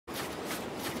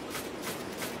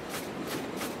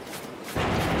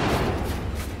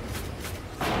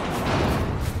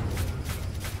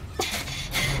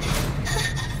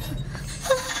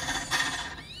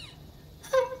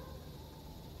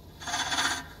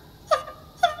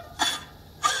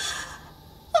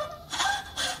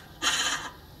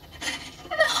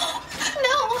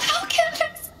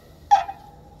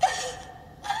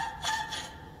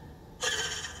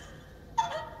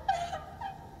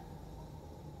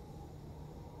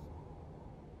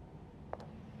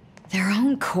Their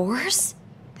own cores?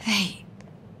 They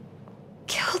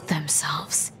killed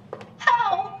themselves.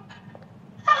 How?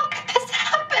 How could this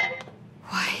happen?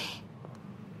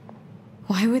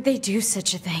 Why would they do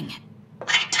such a thing?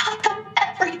 I taught them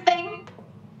everything.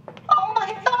 All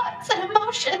my thoughts and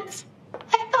emotions.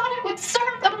 I thought it would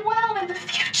serve them well in the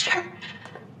future.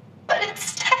 But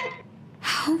instead...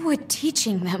 How would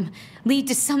teaching them lead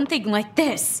to something like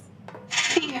this?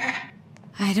 Fear.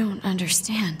 I don't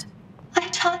understand. I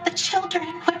taught the children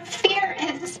what fear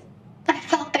is. I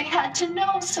felt they had to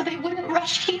know so they wouldn't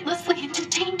rush heedlessly into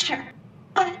danger.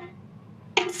 But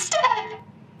instead...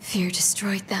 Fear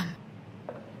destroyed them.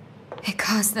 It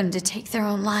caused them to take their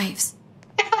own lives.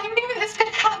 If I knew this could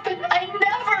happen, I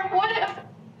never would have.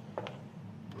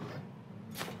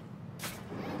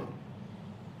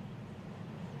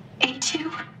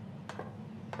 A2,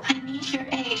 I need your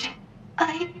aid.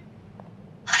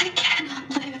 I cannot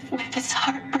live with this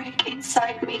heartbreak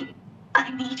inside me. I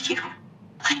need you.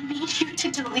 I need you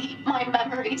to delete my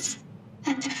memories.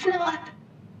 And if not,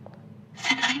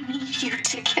 then I need you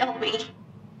to kill me.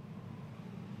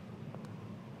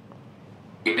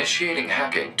 Initiating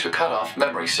hacking to cut off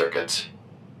memory circuits.